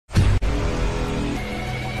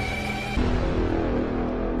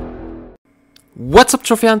What's up,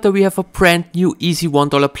 Trophy Hunter? We have a brand new easy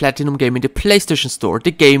 $1 platinum game in the PlayStation Store. The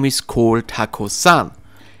game is called Hakosan.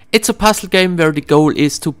 It's a puzzle game where the goal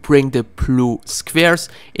is to bring the blue squares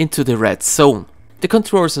into the red zone. The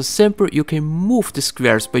controls are simple. You can move the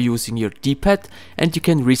squares by using your D-pad, and you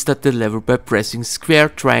can restart the level by pressing square,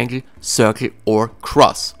 triangle, circle or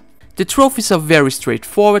cross. The trophies are very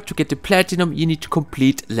straightforward. To get the platinum you need to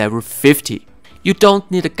complete level 50. You don't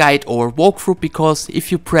need a guide or walkthrough, because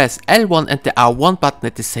if you press L1 and the R1 button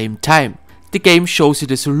at the same time, the game shows you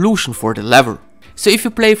the solution for the level. So if you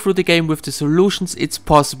play through the game with the solutions, it's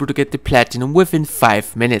possible to get the platinum within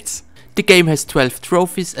 5 minutes. The game has 12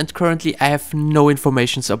 trophies and currently I have no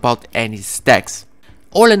information about any stacks.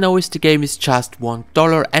 All I know is the game is just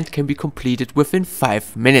 $1 and can be completed within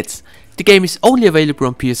 5 minutes. The game is only available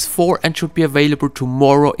on PS4 and should be available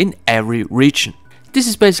tomorrow in every region. This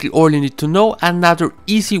is basically all you need to know. Another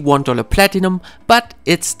easy $1 platinum, but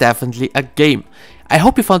it's definitely a game. I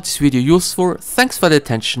hope you found this video useful. Thanks for the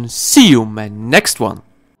attention. See you in my next one.